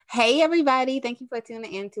Hey, everybody. Thank you for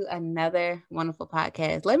tuning in to another wonderful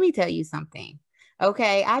podcast. Let me tell you something.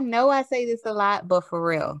 Okay. I know I say this a lot, but for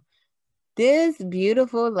real, this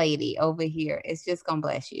beautiful lady over here is just going to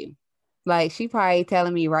bless you. Like, she probably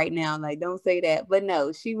telling me right now, like, don't say that. But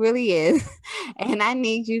no, she really is. And I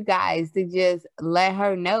need you guys to just let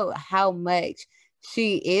her know how much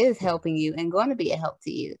she is helping you and going to be a help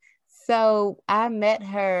to you. So I met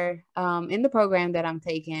her in the program that I'm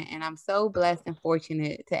taking, and I'm so blessed and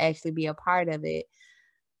fortunate to actually be a part of it.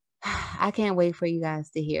 I can't wait for you guys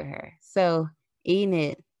to hear her. So,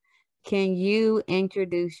 Enid, can you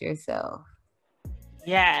introduce yourself?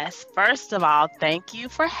 Yes, first of all, thank you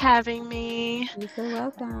for having me. You're so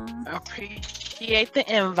welcome. Appreciate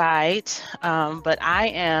the invite. But I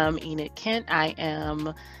am Enid Kent. I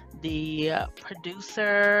am the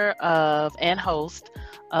producer of and host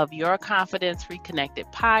of Your Confidence Reconnected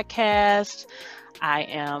podcast. I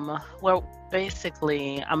am, well,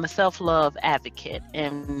 basically, I'm a self love advocate.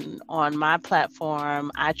 And on my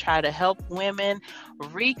platform, I try to help women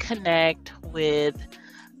reconnect with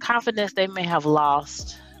confidence they may have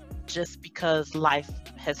lost just because life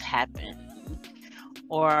has happened,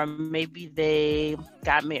 or maybe they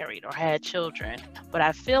got married or had children. But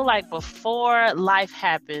I feel like before life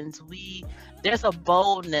happens, there's a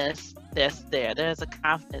boldness that's there, there's a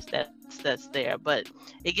confidence that's there, but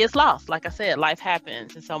it gets lost. Like I said, life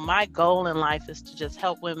happens. And so my goal in life is to just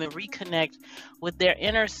help women reconnect with their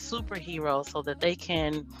inner superhero so that they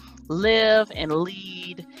can live and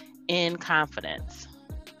lead in confidence.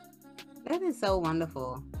 That is so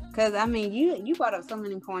wonderful. Cause I mean, you brought up so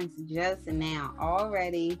many points just now.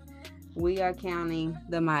 Already, we are counting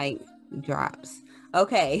the mic drops.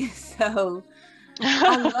 Okay, so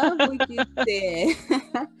I love what you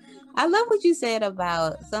said. I love what you said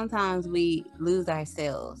about sometimes we lose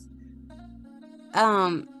ourselves.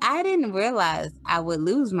 I didn't realize I would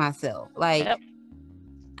lose myself. Yep. Like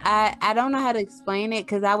I don't know how to explain it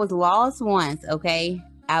because I was lost once. Okay,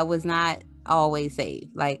 I was not always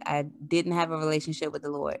saved. Like I didn't have a relationship with the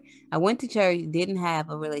Lord. I went to church, didn't have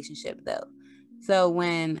a relationship though. So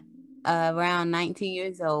when around 19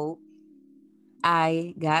 years old,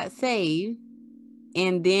 I got saved,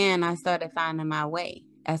 and then I started finding my way.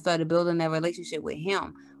 I started building that relationship with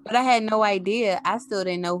Him, but I had no idea. I still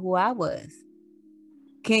didn't know who I was.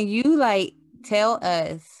 Can you like tell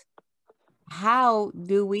us? How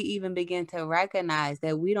do we even begin to recognize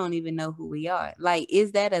that we don't even know who we are? Like,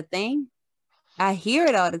 is that a thing? I hear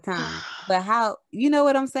it all the time, but how, you know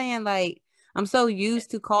what I'm saying? Like, I'm so used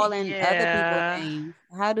to calling other people Yeah. names.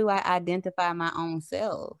 How do I identify my own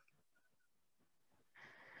self?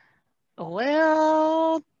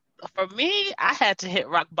 Well, for me, I had to hit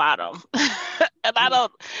rock bottom. And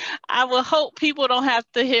I would hope people don't have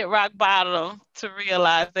to hit rock bottom to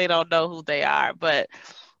realize they don't know who they are. But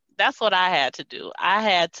that's what I had to do. I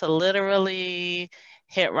had to literally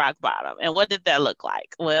hit rock bottom. And what did that look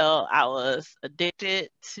like? Well, I was addicted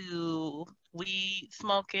to weed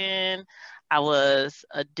smoking. I was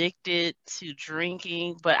addicted to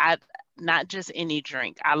drinking, but I not just any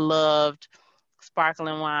drink. I loved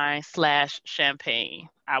sparkling wine slash champagne.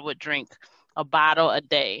 I would drink a bottle a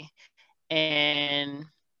day. And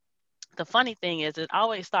the funny thing is, it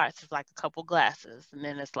always starts with like a couple glasses, and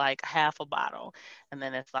then it's like half a bottle, and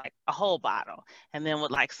then it's like a whole bottle. And then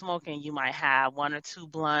with like smoking, you might have one or two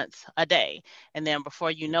blunts a day. And then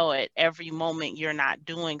before you know it, every moment you're not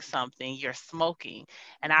doing something, you're smoking.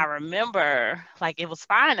 And I remember like it was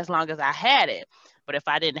fine as long as I had it. But if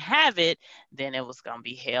I didn't have it, then it was going to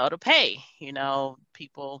be hell to pay.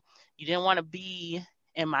 People, you didn't want to be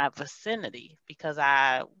in my vicinity because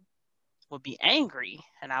I would be angry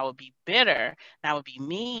and I would be bitter and I would be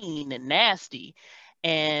mean and nasty.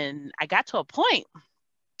 And I got to a point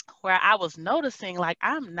where I was noticing like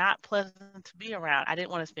I'm not pleasant to be around. I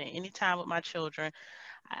didn't want to spend any time with my children.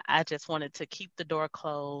 I just wanted to keep the door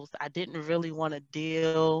closed. I didn't really want to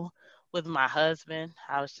deal with my husband.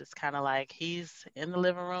 I was just kind of like, he's in the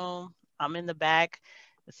living room, I'm in the back.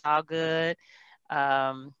 It's all good.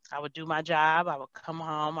 I would do my job. I would come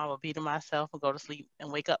home. I would be to myself and go to sleep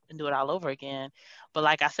and wake up and do it all over again. But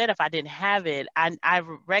like I said, if I didn't have it, I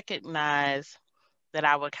recognized that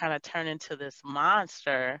I would kind of turn into this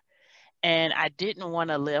monster. And I didn't want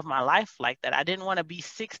to live my life like that. I didn't want to be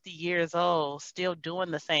 60 years old still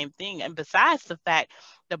doing the same thing. And besides the fact,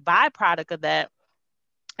 the byproduct of that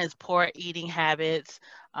is poor eating habits,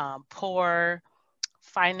 poor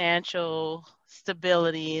financial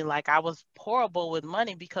stability. Like I was horrible with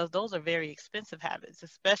money because those are very expensive habits,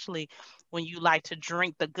 especially when you like to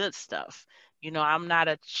drink the good stuff. I'm not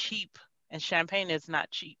a cheap, and champagne is not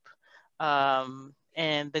cheap.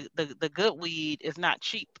 And the good weed is not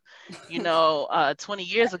cheap. 20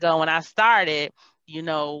 years ago when I started,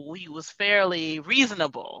 we was fairly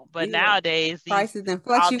reasonable. But Yeah. nowadays, Prices and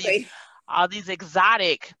all these fluctuate. all these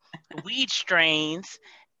exotic weed strains,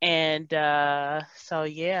 and so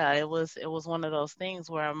yeah, it was one of those things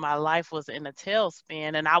where my life was in a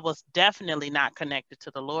tailspin, and I was definitely not connected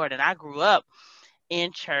to the Lord. And I grew up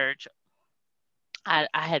in church. I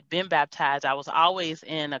had been baptized. I was always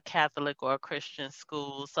in a Catholic or a Christian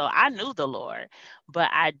school, so I knew the Lord, but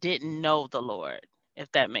I didn't know the Lord,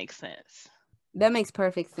 if that makes sense. That makes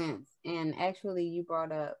perfect sense. And actually, you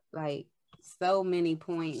brought up like so many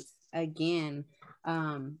points again.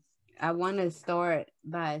 Um, I want to start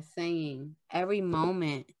by saying every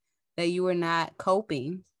moment that you were not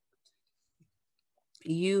coping,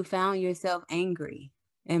 you found yourself angry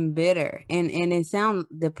and bitter, and it sounds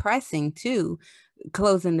depressing too,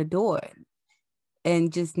 closing the door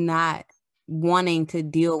and just not wanting to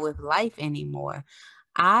deal with life anymore.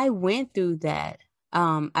 I went through that.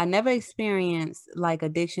 I never experienced like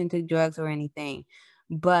addiction to drugs or anything,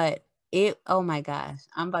 but oh my gosh,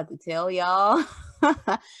 I'm about to tell y'all,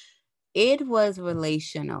 it was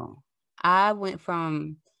relational. I went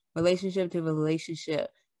from relationship to relationship,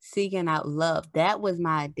 seeking out love. That was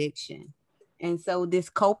my addiction. And so this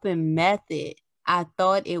coping method, I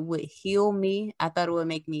thought it would heal me. I thought it would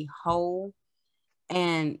make me whole.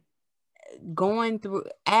 And going through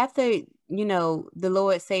after, the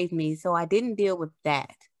Lord saved me, so I didn't deal with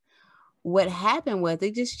that. What happened was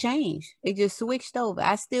it just changed. It just switched over.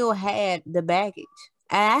 I still had the baggage.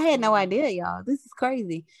 I had no Mm. idea, y'all. This is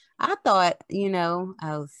crazy. I thought,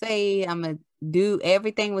 I was say I'm gonna do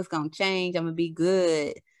everything was gonna change. I'm gonna be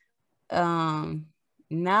good. Um,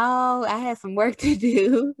 no, I had some work to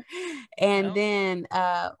do. And Yep, then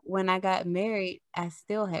when I got married, I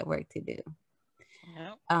still had work to do.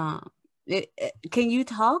 yep. Um, can you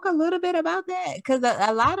talk a little bit about that? Because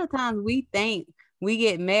a lot of times we think we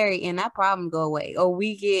get married and our problems go away, or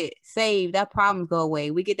we get saved, our problems go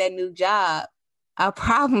away. We get that new job, our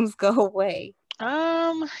problems go away.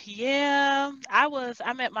 Yeah,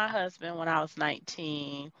 I met my husband when I was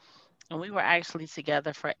 19, and we were actually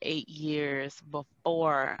together for 8 years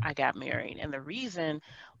before I got married. And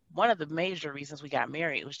one of the major reasons we got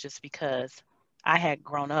married was just because I had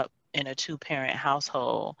grown up in a two-parent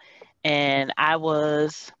household, and I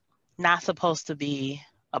was not supposed to be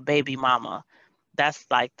a baby mama. That's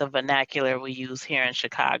like the vernacular we use here in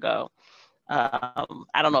Chicago.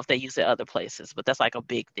 I don't know if they use it other places, but that's like a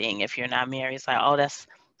big thing. If you're not married, it's like, oh, that's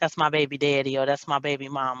my baby daddy, or that's my baby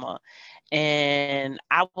mama. And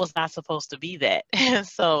I was not supposed to be that. And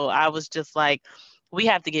so I was just like, we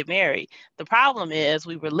have to get married. The problem is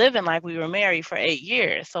we were living like we were married for 8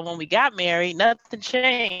 years. So when we got married, nothing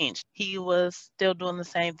changed. He was still doing the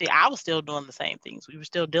same thing. I was still doing the same things. We were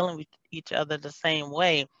still dealing with each other the same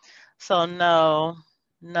way. So no,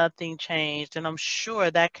 nothing changed. And I'm sure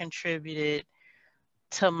that contributed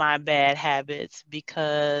to my bad habits,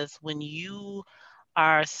 because when you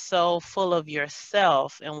are so full of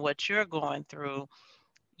yourself and what you're going through,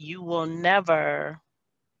 you will never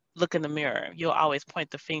look in the mirror. You'll always point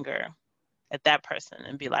the finger at that person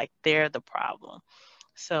and be like, they're the problem.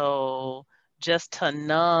 So just to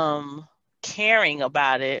numb caring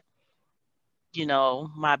about it,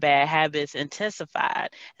 my bad habits intensified.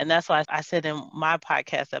 And that's why I said in my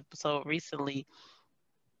podcast episode recently,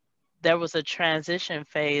 there was a transition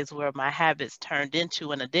phase where my habits turned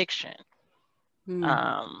into an addiction. Hmm.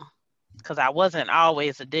 Because I wasn't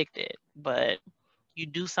always addicted, but you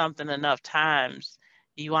do something enough times,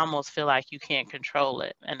 you almost feel like you can't control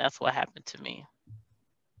it. And that's what happened to me.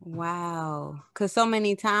 Wow. Because so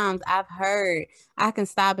many times I've heard I can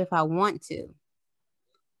stop if I want to.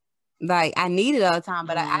 Like I need it all the time,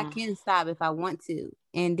 but I Mm, can stop if I want to.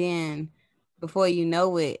 And then before you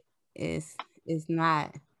know it, it's it's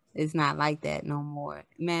not it's not like that no more.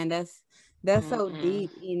 Man, that's so mm-mm.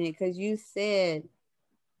 deep, Enid, because you said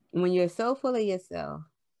when you're so full of yourself,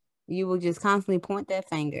 you will just constantly point that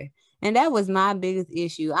finger. And that was my biggest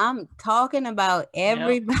issue. I'm talking about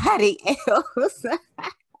Yep. everybody else.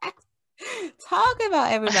 Talking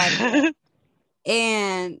about everybody else.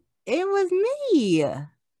 And it was me.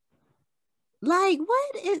 Like,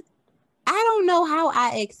 what is I don't know how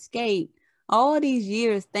I escaped all these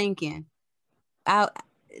years thinking I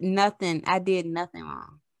I did nothing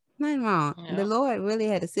wrong. Nothing wrong. The Yep. Lord really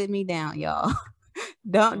had to sit me down, y'all.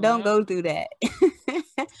 Don't Yep. go through that.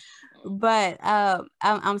 But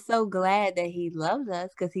I'm so glad that he loves us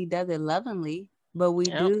because he does it lovingly. But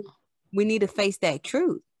Yep. we need to face that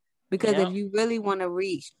truth. Because if Yep. you really want to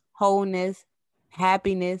reach wholeness,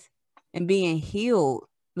 happiness, and being healed,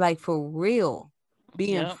 like for real,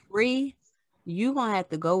 being Yep. free, you're gonna have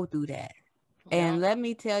to go through that. And let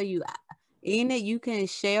me tell you, Enid, you can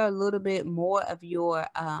share a little bit more of your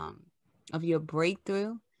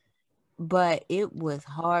breakthrough, but it was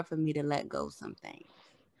hard for me to let go some things.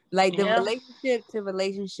 Like the relationship to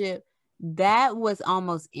relationship, that was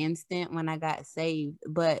almost instant when I got saved.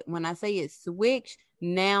 But when I say it switched,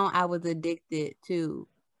 now I was addicted to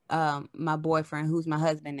my boyfriend, who's my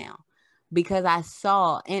husband now, because I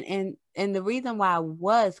saw and the reason why I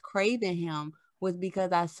was craving him was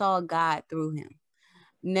because I saw God through him.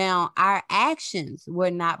 Now, our actions were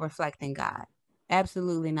not reflecting God.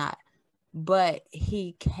 Absolutely not. But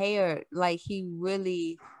he cared, like he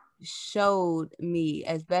really showed me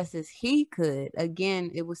as best as he could.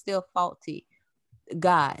 Again, it was still faulty,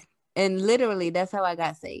 God. And literally, that's how I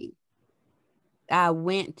got saved. I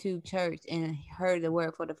went to church and heard the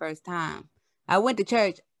word for the first time. I went to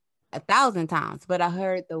church 1,000 times, but I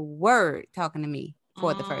heard the word talking to me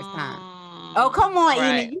for the first time. Oh, come on,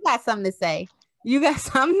 Enid. You got something to say. You got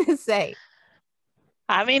something to say.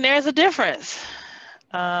 I mean, there's a difference.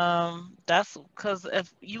 That's because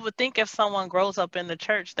if you would think if someone grows up in the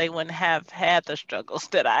church, they wouldn't have had the struggles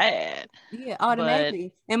that I had. Yeah,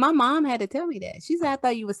 automatically. But, and my mom had to tell me that. She said, I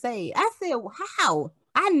thought you were saved. I said, how?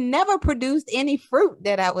 I never produced any fruit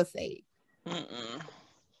that I was saved.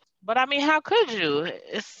 But I mean, how could you?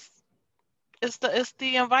 It's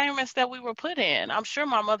the environments that we were put in. I'm sure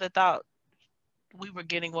my mother thought we were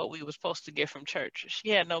getting what we were supposed to get from church. She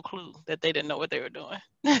had no clue that they didn't know what they were doing.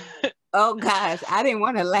 Oh gosh, I didn't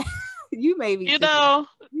want to laugh. You made me. You know,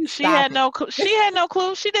 she had no clue. She had no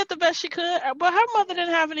clue. She did the best she could, but her mother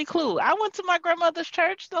didn't have any clue. I went to my grandmother's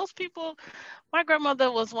church. Those people, my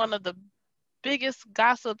grandmother was one of the biggest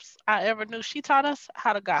gossips I ever knew. She taught us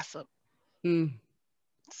how to gossip.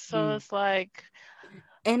 So it's like.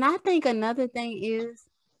 And I think another thing is,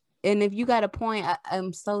 and if you got a point,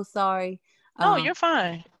 I'm so sorry. No, you're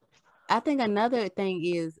fine. I think another thing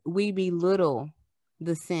is we belittle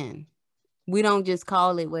the sin. We don't just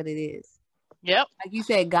call it what it is. Yep. Like you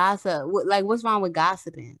said, gossip. Like, what's wrong with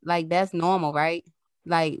gossiping? Like, that's normal, right?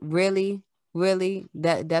 Like, really,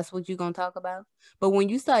 that's what you're gonna talk about. But when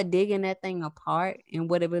you start digging that thing apart and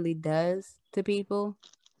what it really does to people,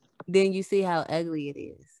 then you see how ugly it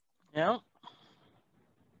is. Yep.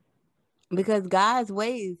 Because God's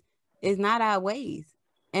ways is not our ways.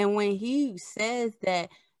 And when he says that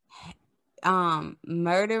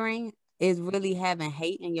murdering is really having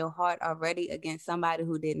hate in your heart already against somebody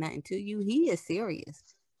who did nothing to you, he is serious.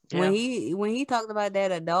 Yeah. When he talked about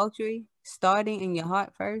that adultery starting in your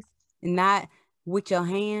heart first, not with your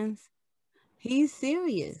hands, he's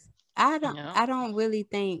serious. I don't really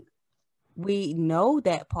think we know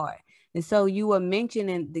that part. And so you were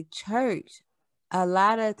mentioning the church. A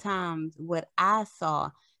lot of times what I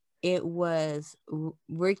saw, it was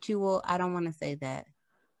ritual. I don't want to say that,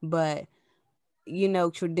 but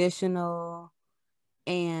traditional,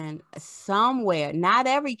 and somewhere, not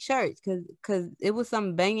every church, because it was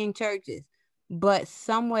some banging churches, but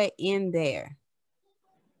somewhere in there,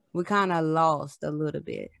 we kind of lost a little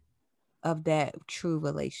bit of that true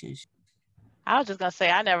relationship. I was just going to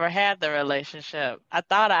say, I never had the relationship. I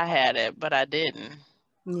thought I had it, but I didn't.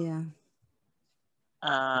 Yeah.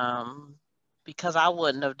 Because I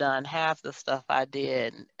wouldn't have done half the stuff I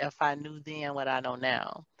did if I knew then what I know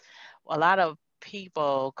now. A lot of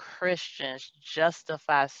people, Christians,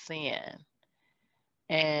 justify sin,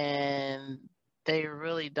 and they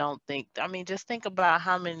really don't think. I mean, just think about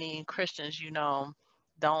how many Christians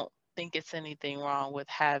don't think it's anything wrong with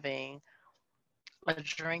having a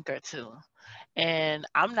drink or two. And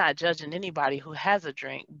I'm not judging anybody who has a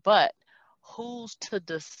drink, but who's to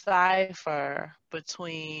decipher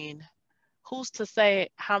between, who's to say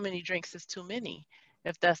how many drinks is too many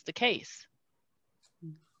if that's the case?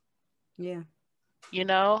 Yeah.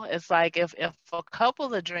 It's like if a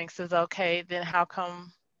couple of drinks is okay, then how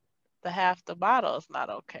come the half the bottle is not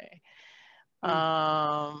okay?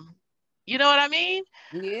 You know what I mean?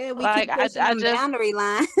 Yeah, we keep pushing them boundary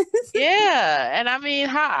lines. Yeah, and I mean,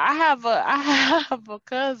 I have a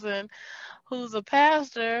cousin who's a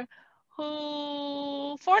pastor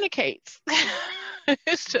who fornicates.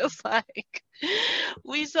 It's just like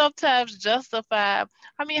we sometimes justify.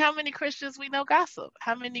 I mean, how many Christians we know gossip?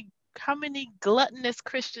 How many gluttonous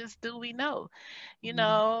Christians do we know? And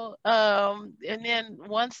then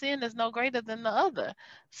one sin is no greater than the other.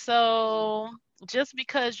 So just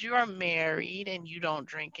because you're married and you don't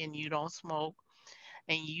drink and you don't smoke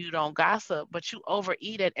and you don't gossip, but you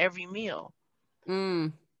overeat at every meal.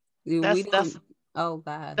 Oh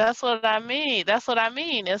God. That's what I mean.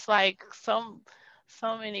 It's like some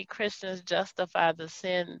so many Christians justify the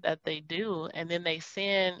sin that they do, and then they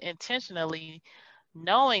sin intentionally,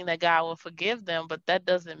 knowing that God will forgive them, but that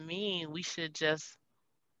doesn't mean we should just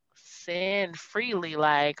sin freely,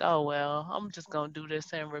 like, oh, well, I'm just going to do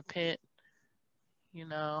this and repent, you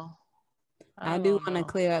know. I I do don't want to know.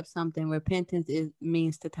 clear up something. Repentance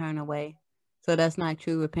means to turn away. So that's not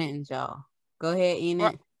true repentance, y'all. Go ahead,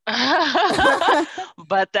 Enid.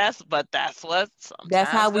 But that's what That's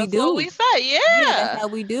how sometimes we that's what do. we say. Yeah, that's Yeah. how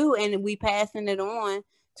we do. And we passing it on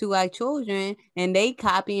to our children and they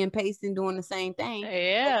copy and pasting doing the same thing. Next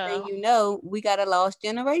thing Yeah. you know, we got a lost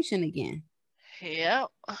generation again. Yep.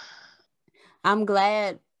 I'm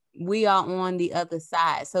glad we are on the other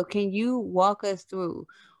side. So can you walk us through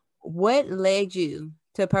what led you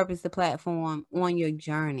to purpose the platform on your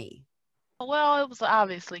journey? Well, it was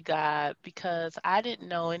obviously God because I didn't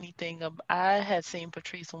know anything I had seen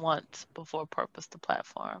Patrice once before Purpose the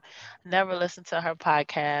Platform. Never listened to her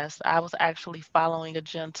podcast. I was actually following a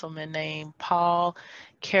gentleman named Paul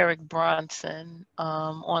Carrick Bronson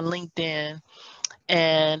on LinkedIn,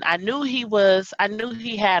 and I knew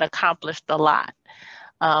he had accomplished a lot.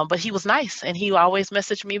 But he was nice and he always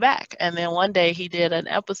messaged me back. And then one day he did an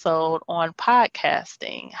episode on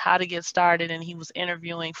podcasting, how to get started. And he was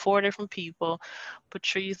interviewing 4 different people.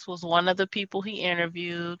 Patrice was one of the people he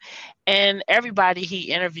interviewed, and everybody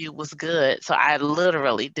he interviewed was good. So I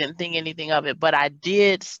literally didn't think anything of it, but I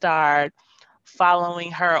did start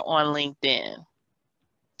following her on LinkedIn.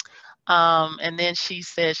 And then she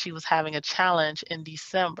said she was having a challenge in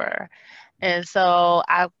December. And so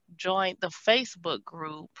I joined the Facebook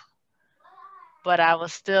group, but I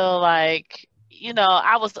was still like,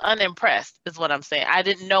 I was unimpressed, is what I'm saying. I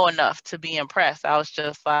didn't know enough to be impressed. I was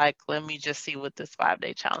just like, let me just see what this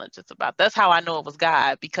 5-day challenge is about. That's how I know it was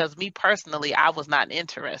God, because me personally, I was not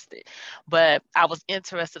interested, but I was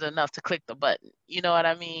interested enough to click the button. You know what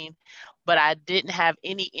I mean? But I didn't have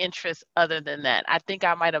any interest other than that. I think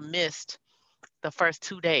I might have missed the first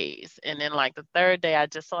 2 days. And then like the third day, I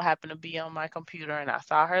just so happened to be on my computer and I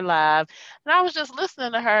saw her live and I was just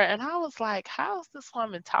listening to her and I was like, how is this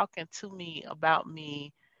woman talking to me about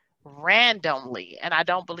me randomly? And I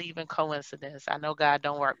don't believe in coincidence. I know God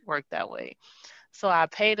don't work that way. So I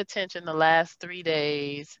paid attention the last 3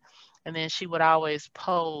 days, and then she would always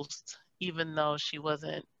post, even though she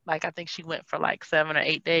wasn't, like, I think she went for like 7 or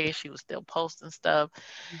 8 days, she was still posting stuff.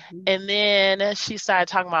 Mm-hmm. And then she started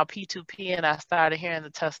talking about P2P, and I started hearing the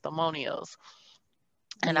testimonials.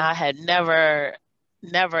 And Yeah. I had never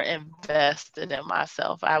invested in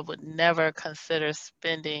myself. I would never consider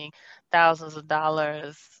spending thousands of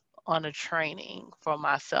dollars on a training for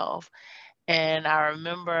myself. And I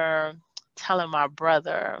remember telling my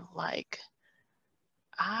brother, like,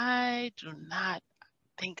 I do not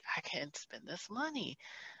think I can spend this money.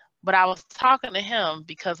 But I was talking to him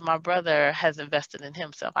because my brother has invested in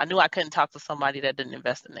himself. I knew I couldn't talk to somebody that didn't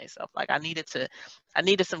invest in themselves. Like I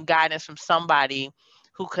needed some guidance from somebody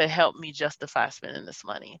who could help me justify spending this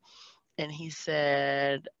money. And he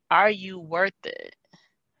said, "Are you worth it?"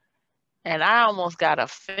 And I almost got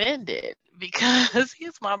offended because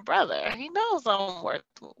he's my brother. He knows I'm worth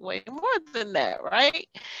way more than that, right?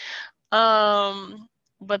 Um,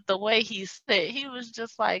 but the way he said it, he was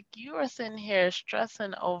just like, you are sitting here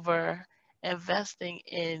stressing over investing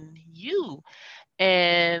in you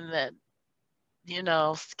and,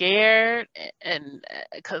 scared and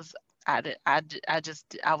because I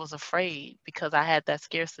was afraid because I had that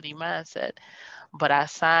scarcity mindset. But I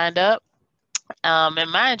signed up.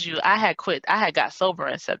 And mind you, I had got sober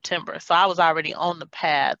in September. So I was already on the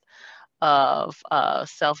path of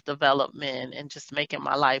self-development and just making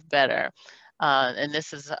my life better. And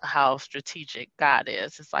this is how strategic God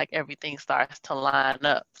is. It's like everything starts to line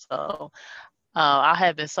up. So I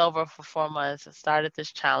had been sober for 4 months and started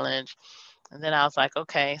this challenge. And then I was like,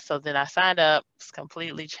 okay. So then I signed up. It's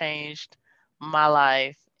completely changed my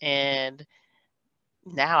life. And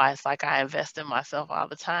now it's like I invest in myself all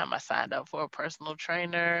the time. I signed up for a personal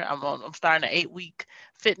trainer. I'm starting an 8-week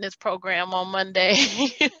fitness program on Monday.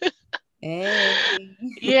 Hey.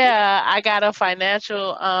 Yeah, I got a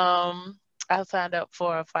financial, I signed up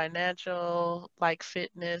for a financial like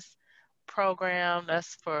fitness program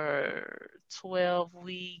that's for 12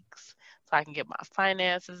 weeks so I can get my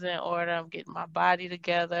finances in order. I'm getting my body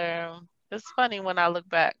together. It's funny when I look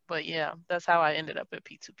back, but yeah, that's how I ended up at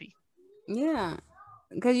P2P. Yeah.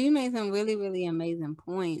 Because you made some really, really amazing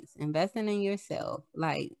points. Investing in yourself.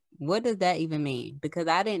 Like, what does that even mean? Because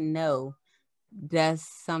I didn't know that's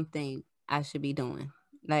something I should be doing.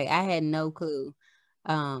 Like, I had no clue.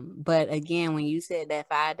 But again, when you said that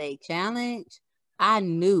 5-day challenge, I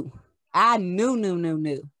knew. I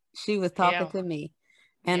knew. She was talking Yeah. to me.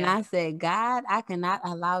 And Yeah. I said, God, I cannot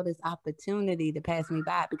allow this opportunity to pass me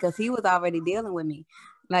by, because he was already dealing with me.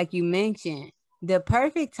 Like you mentioned, the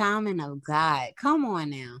perfect timing of God. Come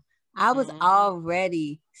on now. I was Mm-hmm.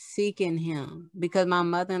 already seeking him because my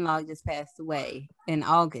mother-in-law just passed away in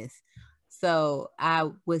August. So I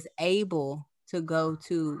was able to go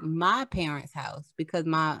to my parents' house because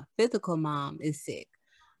my physical mom is sick.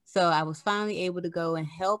 So I was finally able to go and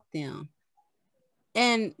help them.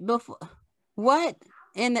 And before what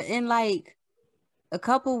in like a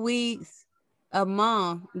couple weeks, a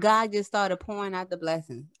month, God just started pouring out the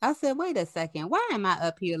blessings. I said, wait a second, why am I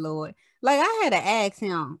up here, Lord? Like I had to ask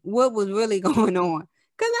him what was really going on.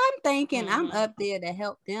 Cause I'm thinking I'm Mm-hmm. up there to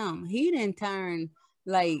help them. He didn't turn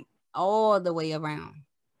like all the way around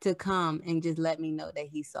to come and just let me know that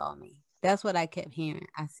he saw me. That's what I kept hearing.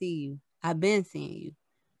 I see you. I've been seeing you.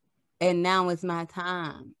 And now it's my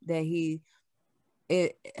time that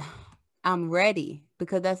it I'm ready,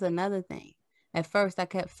 because that's another thing. At first I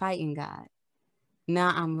kept fighting God.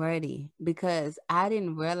 Now I'm ready because I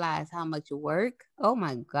didn't realize how much work. Oh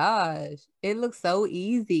my gosh. It looks so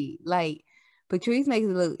easy. Like Patrice makes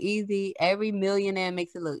it look easy. Every millionaire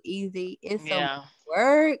makes it look easy. It's so much Yeah.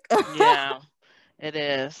 work. Yeah. It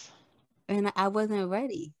is. And I wasn't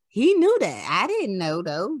ready. He knew that. I didn't know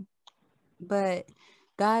though. But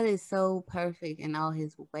God is so perfect in all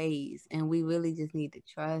his ways. And we really just need to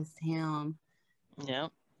trust him. Yeah.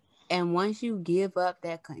 And once you give up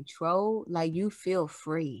that control, like you feel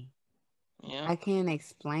free. Yeah. I can't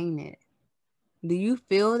explain it. Do you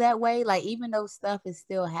feel that way? Like even though stuff is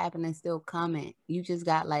still happening, still coming, you just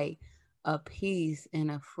got like a peace and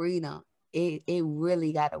a freedom. It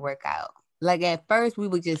really got to work out. Like at first we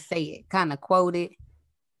would just say it, kind of quote it.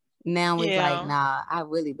 Now it's like, Yeah. nah, I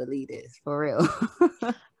really believe this for real.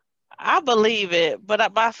 I believe it,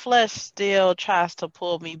 but my flesh still tries to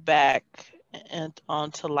pull me back and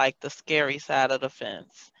onto like the scary side of the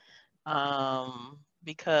fence.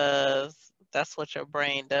 Because that's what your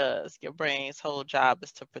brain does. Your brain's whole job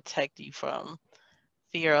is to protect you from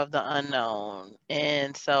fear of the unknown.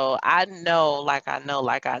 And so I know, like I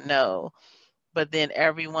know, but then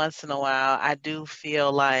every once in a while, I do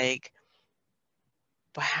feel like,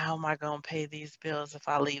 but how am I going to pay these bills if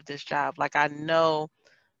I leave this job? Like I know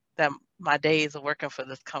that my days of working for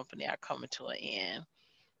this company are coming to an end.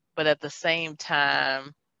 But at the same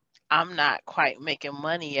time, I'm not quite making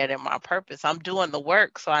money yet in my purpose. I'm doing the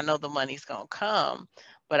work, so I know the money's going to come,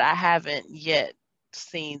 but I haven't yet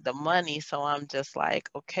seen the money. So I'm just like,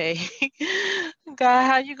 okay, God,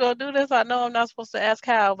 how you going to do this? I know I'm not supposed to ask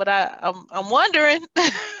how, but I'm wondering,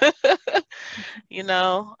 you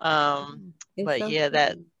know, It's but so yeah,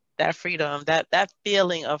 true. that freedom, that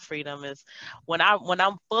feeling of freedom is when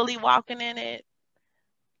I'm fully walking in it,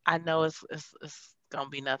 I know it's gonna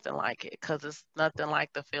be nothing like it because it's nothing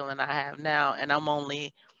like the feeling I have now, and I'm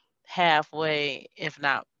only halfway, if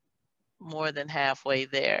not more than halfway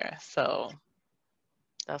there. So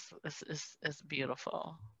that's it's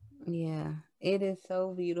beautiful. Yeah, it is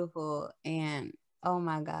so beautiful. And oh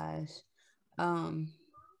my gosh. Um,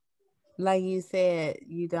 like you said,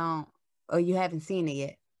 you don't, or you haven't seen it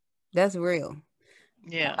yet. That's real.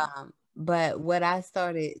 Yeah. But what I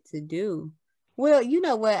started to do, well, you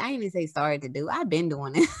know what? I ain't even say started to do. I've been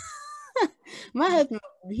doing it. My husband,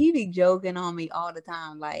 he be joking on me all the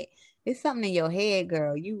time. Like, it's something in your head,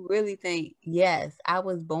 girl. You really think, yes, I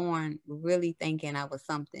was born really thinking I was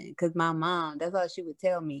something. Because my mom, that's all she would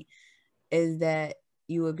tell me is that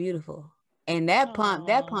you were beautiful. And that Oh.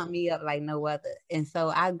 pumped me up like no other. And so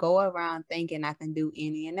I go around thinking I can do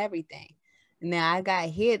any and everything. Now I got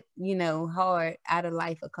hit, hard out of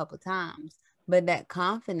life a couple times, but that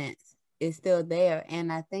confidence is still there,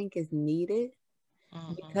 and I think it's needed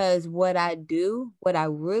Hmm. because what I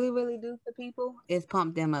really, really do for people is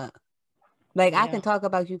pump them up. Like I can Yeah. talk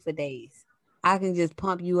about you for days. I can just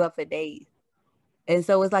pump you up for days. And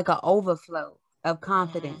so it's like an overflow of Hmm.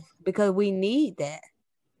 confidence because we need that.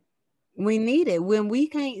 We need it. When we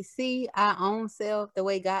can't see our own self the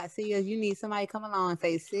way God sees us, you need somebody come along and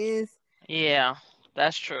say, sis, Yeah,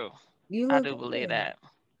 that's true. you I look do believe good. that.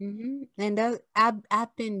 And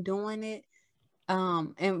I've been doing it.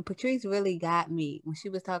 And Patrice really got me when she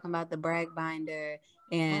was talking about the brag binder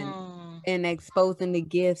and Mm. and exposing the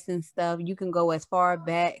gifts and stuff. You can go as far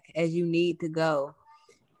back as you need to go.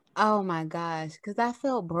 Oh my gosh, because I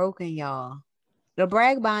felt broken, y'all. The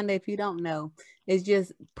brag binder, if you don't know, is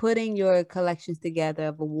just putting your collections together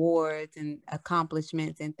of awards and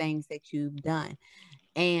accomplishments and things that you've done.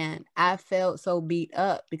 And I felt so beat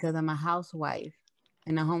up because I'm a housewife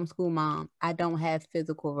and a homeschool mom. I don't have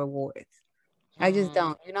physical rewards. I just Mm.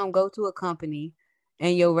 don't. You don't go to a company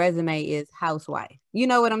and your resume is housewife. You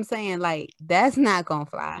know what I'm saying? Like, that's not gonna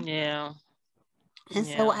fly. Yeah. And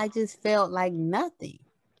so Yeah. I just felt like nothing.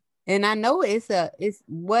 And I know it's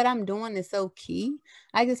what I'm doing is so key.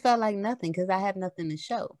 I just felt like nothing because I have nothing to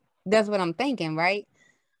show. That's what I'm thinking, right?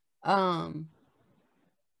 Um,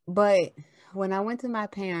 but when I went to my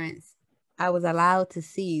parents, I was allowed to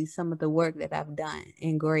see some of the work that I've done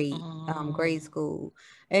in grade Mm. school.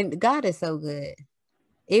 And God is so good.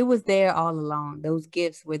 It was there all along. Those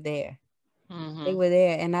gifts were there. They Mm-hmm. were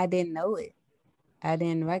there, and I didn't know it. I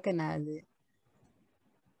didn't recognize it.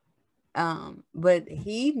 But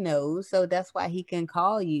he knows, so that's why he can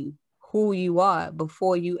call you who you are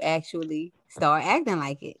before you actually start acting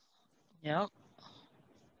like it. Yep.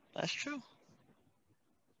 That's true.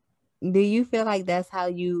 Do you feel like that's how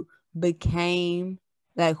you became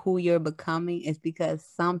like who you're becoming? Is because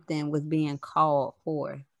something was being called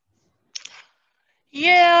for?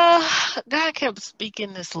 Yeah. God kept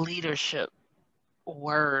speaking this leadership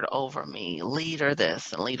word over me, leader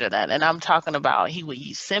this and leader that. And I'm talking about he would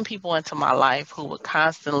send people into my life who would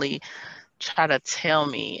constantly try to tell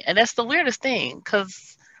me. And that's the weirdest thing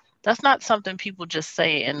because that's not something people just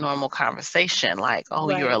say in normal conversation, like, oh,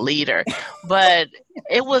 you're a Right. leader. But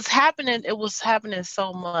it was happening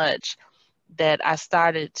so much that I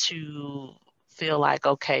started to feel like,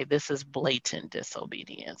 okay, this is blatant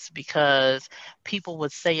disobedience because people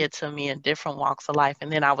would say it to me in different walks of life.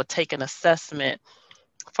 And then I would take an assessment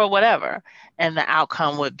for whatever, and the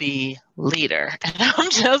outcome would be leader. And I'm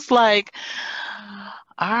just like,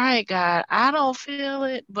 all right, God, I don't feel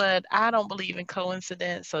it, but I don't believe in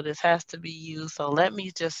coincidence. So this has to be you. So let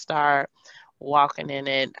me just start walking in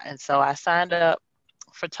it. And so I signed up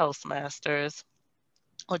for Toastmasters,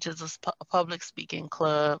 which is a public speaking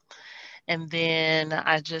club. And then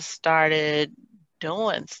I just started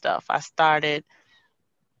doing stuff. I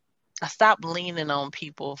stopped leaning on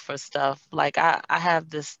people for stuff. Like I have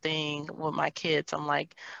this thing with my kids. I'm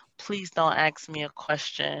like, please don't ask me a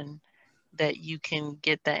question that you can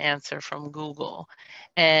get the answer from Google.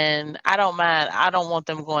 And I don't mind. I don't want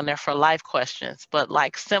them going there for life questions, but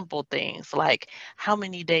like simple things like how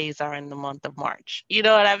many days are in the month of March? You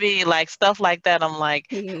know what I mean? Like stuff like that. I'm like,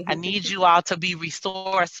 I need you all to be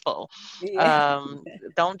resourceful. Yeah.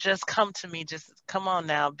 Don't just come to me. Just come on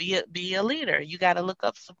now. Be a leader. You got to look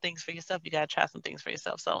up some things for yourself. You got to try some things for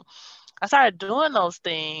yourself. So I started doing those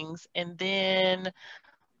things, and then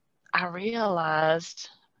I realized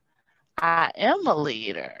I am a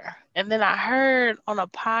leader. And then I heard on a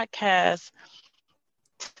podcast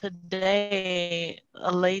today,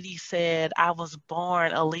 a lady said, I was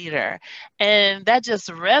born a leader. And that just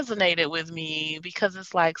resonated with me because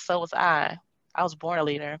it's like, so was I. I was born a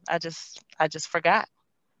leader. I just forgot.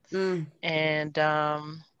 Mm, And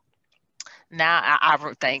now I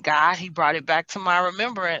thank God he brought it back to my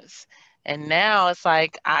remembrance. And now it's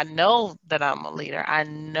like, I know that I'm a leader. I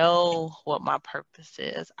know what my purpose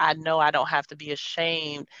is. I know I don't have to be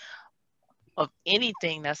ashamed of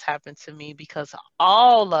anything that's happened to me because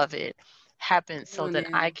all of it happened come so on that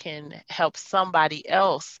now. I can help somebody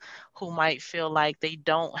else who might feel like they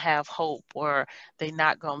don't have hope or they're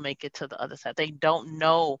not going to make it to the other side. They don't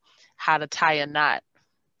know how to tie a knot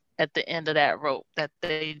at the end of that rope that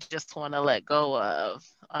they just want to let go of.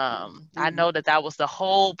 I know Mm, that was the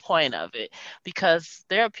whole point of it because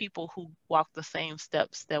there are people who walk the same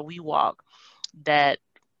steps that we walk that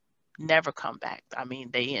never come back. I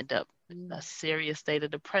mean, they end up in a mm. serious state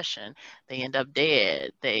of depression. They end up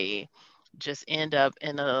dead. They just end up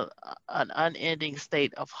in an unending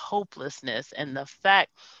state of hopelessness. And the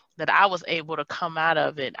fact that I was able to come out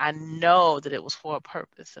of it, I know that it was for a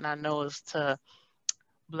purpose, and I know it's to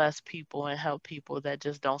bless people and help people that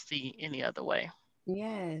just don't see any other way.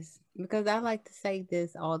 Yes, because I like to say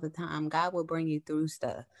this all the time. God will bring you through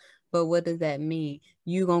stuff. But what does that mean?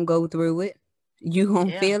 You gonna go through it. You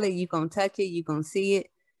gonna Yeah. feel it. You gonna touch it. You gonna see it.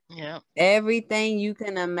 Yeah. Everything you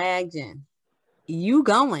can imagine. You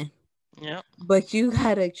going. Yeah. But you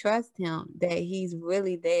gotta trust him that he's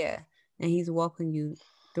really there and he's walking you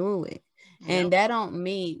through it. Yeah. And that don't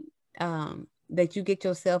mean that you get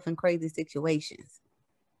yourself in crazy situations.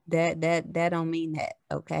 That don't mean that,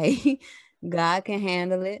 okay? God can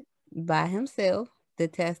handle it by himself, the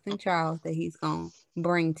test and trials that he's gonna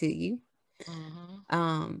bring to you. Mm-hmm.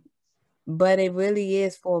 Um, but it really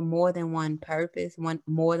is for more than one purpose, one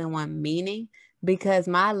more than one meaning, because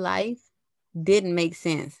my life didn't make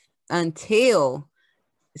sense until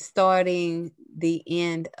starting the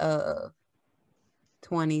end of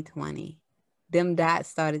 2020. Them dots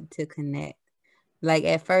started to connect. Like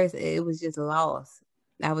at first, it was just lost.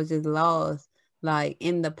 I was just lost, like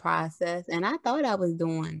in the process. And I thought I was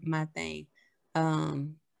doing my thing.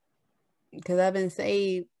 Because I've been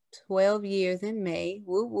saved 12 years in May.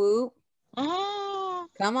 Whoop whoop. Mm,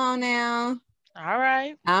 Come on now. all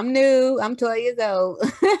right. I'm new. I'm 12 years old.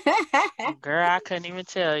 Girl, I couldn't even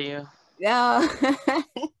tell you. Yeah.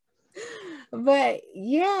 But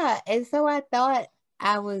yeah, and so I thought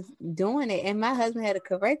I was doing it, and my husband had to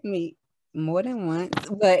correct me more than once.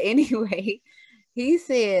 But anyway, he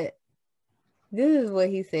said, this is what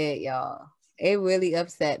he said, y'all. It really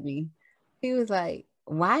upset me. He was like,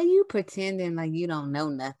 why you pretending like you don't know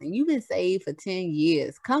nothing? You've been saved for 10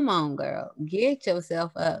 years. Come on, girl. Get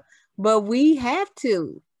yourself up. But we have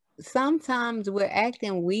to. Sometimes we're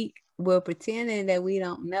acting weak. We're pretending that we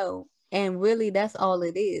don't know. And really, that's all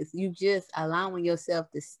it is. You just allowing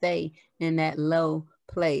yourself to stay in that low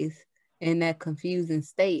place, in that confusing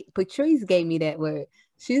state. Patrice gave me that word.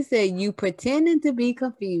 She said, you pretending to be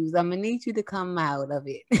confused. I'm going to need you to come out of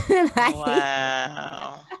it. Like,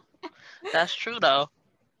 Wow. That's true, though.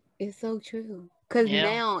 it's so true. Because Yeah.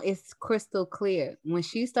 now it's crystal clear. When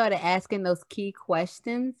she started asking those key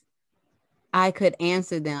questions, I could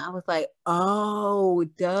answer them. I was like, oh,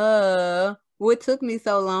 duh. What took me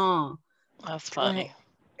so long? That's funny.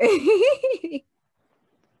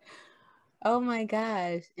 Oh my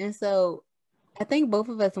gosh. And so I think both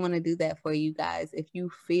of us want to do that for you guys. If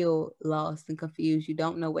you feel lost and confused, you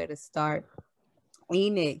don't know where to start.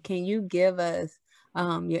 Enid, can you give us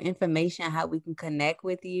your information, how we can connect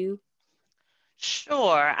with you?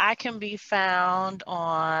 Sure. I can be found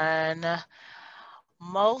on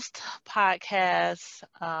most podcast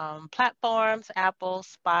platforms, Apple,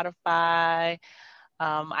 Spotify.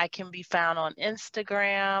 I can be found on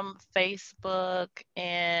Instagram, Facebook,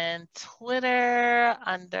 and Twitter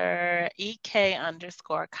under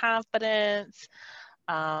EK_confidence.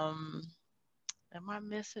 Am I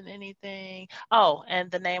missing anything? Oh,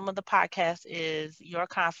 and the name of the podcast is Your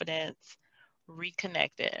Confidence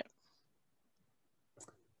Reconnected.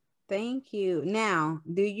 Thank you. Now,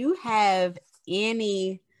 do you have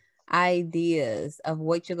any ideas of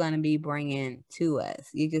what you're going to be bringing to us?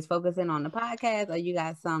 You just focusing on the podcast, or you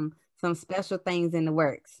got some special things in the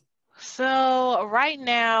works? So right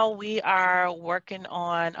now we are working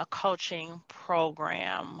on a coaching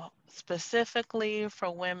program specifically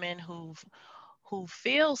for women who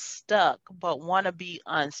feel stuck but want to be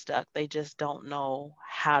unstuck. They just don't know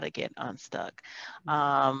how to get unstuck.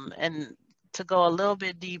 And to go a little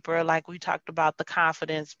bit deeper, like we talked about the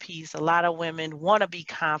confidence piece, a lot of women want to be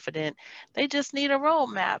confident. They just need a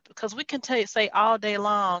roadmap, because we can say all day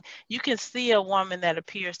long, you can see a woman that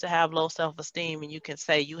appears to have low self-esteem and you can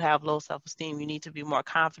say you have low self-esteem, you need to be more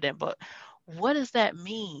confident. But what does that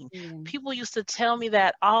mean? People used to tell me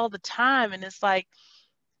that all the time, and it's like,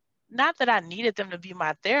 not that I needed them to be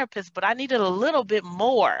my therapist, but I needed a little bit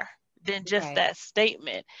more than just that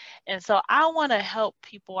statement. And so I want to help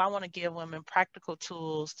people. I want to give women practical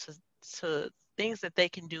tools to things that they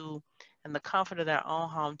can do in the comfort of their own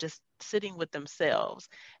home, just sitting with themselves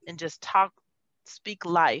and just speak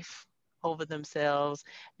life over themselves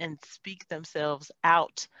and speak themselves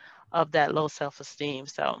out of that low self-esteem.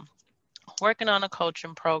 So working on a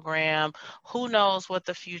coaching program. Who knows what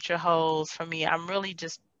the future holds for me? I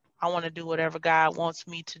want to do whatever God wants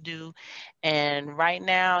me to do. And right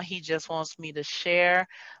now, He just wants me to share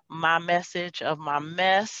my message of my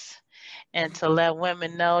mess and to let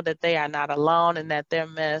women know that they are not alone and that their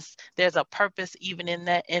mess, there's a purpose even in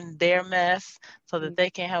their mess, so that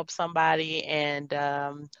they can help somebody. And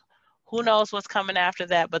who knows what's coming after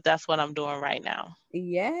that, but that's what I'm doing right now.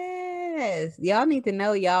 Yes. Y'all need to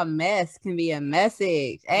know y'all mess can be a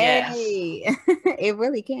message. Hey, yes. It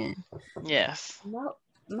really can. Yes. No,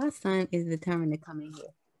 my son is determined to come in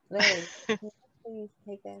here. Larry, please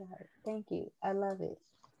take that out. Thank you. I love it.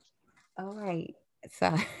 All right.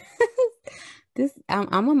 So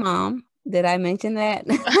I'm a mom. Did I mention that?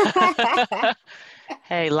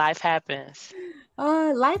 Hey, life happens.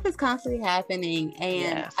 Life is constantly happening.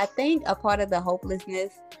 And I think a part of the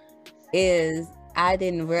hopelessness is I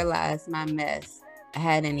didn't realize my mess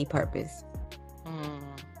had any purpose.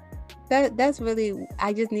 That's really,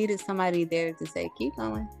 I just needed somebody there to say, keep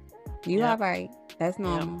going. You all right. That's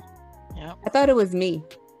normal. Yep. I thought it was me.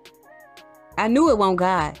 I knew it wasn't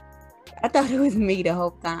God. I thought it was me the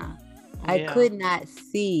whole time. I could not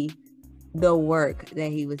see the work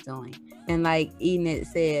that He was doing. And like Enid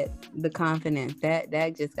said, the confidence,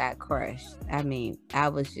 that just got crushed. I mean, I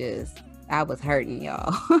was hurting,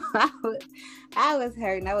 y'all. I was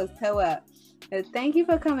hurting. I was toe up. But thank you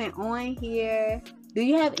for coming on here. Do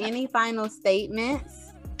you have any final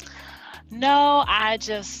statements? No, I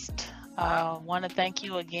just want to thank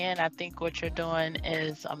you again. I think what you're doing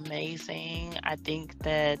is amazing. I think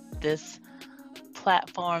that this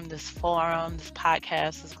platform, this forum, this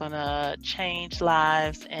podcast is going to change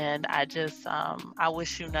lives. And I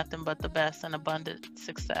wish you nothing but the best and abundant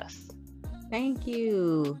success. Thank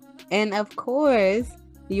you. And of course,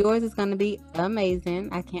 yours is going to be amazing.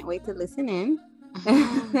 I can't wait to listen in.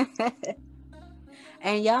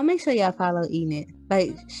 And y'all make sure y'all follow Enid.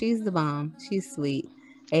 Like, she's the bomb. She's sweet.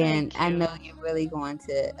 And I know you're really going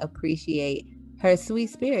to appreciate her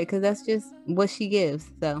sweet spirit, because that's just what she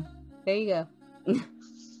gives. So there you go.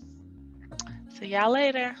 See y'all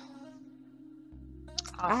later.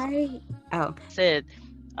 Awesome.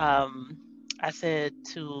 I said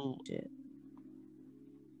to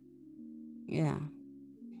yeah.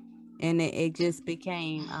 And it just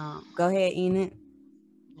became go ahead, Enid.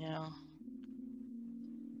 Yeah.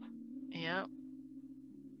 Yep.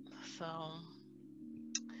 So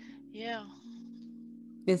yeah.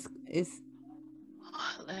 It's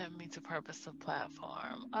Let me to purpose of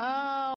platform. Oh.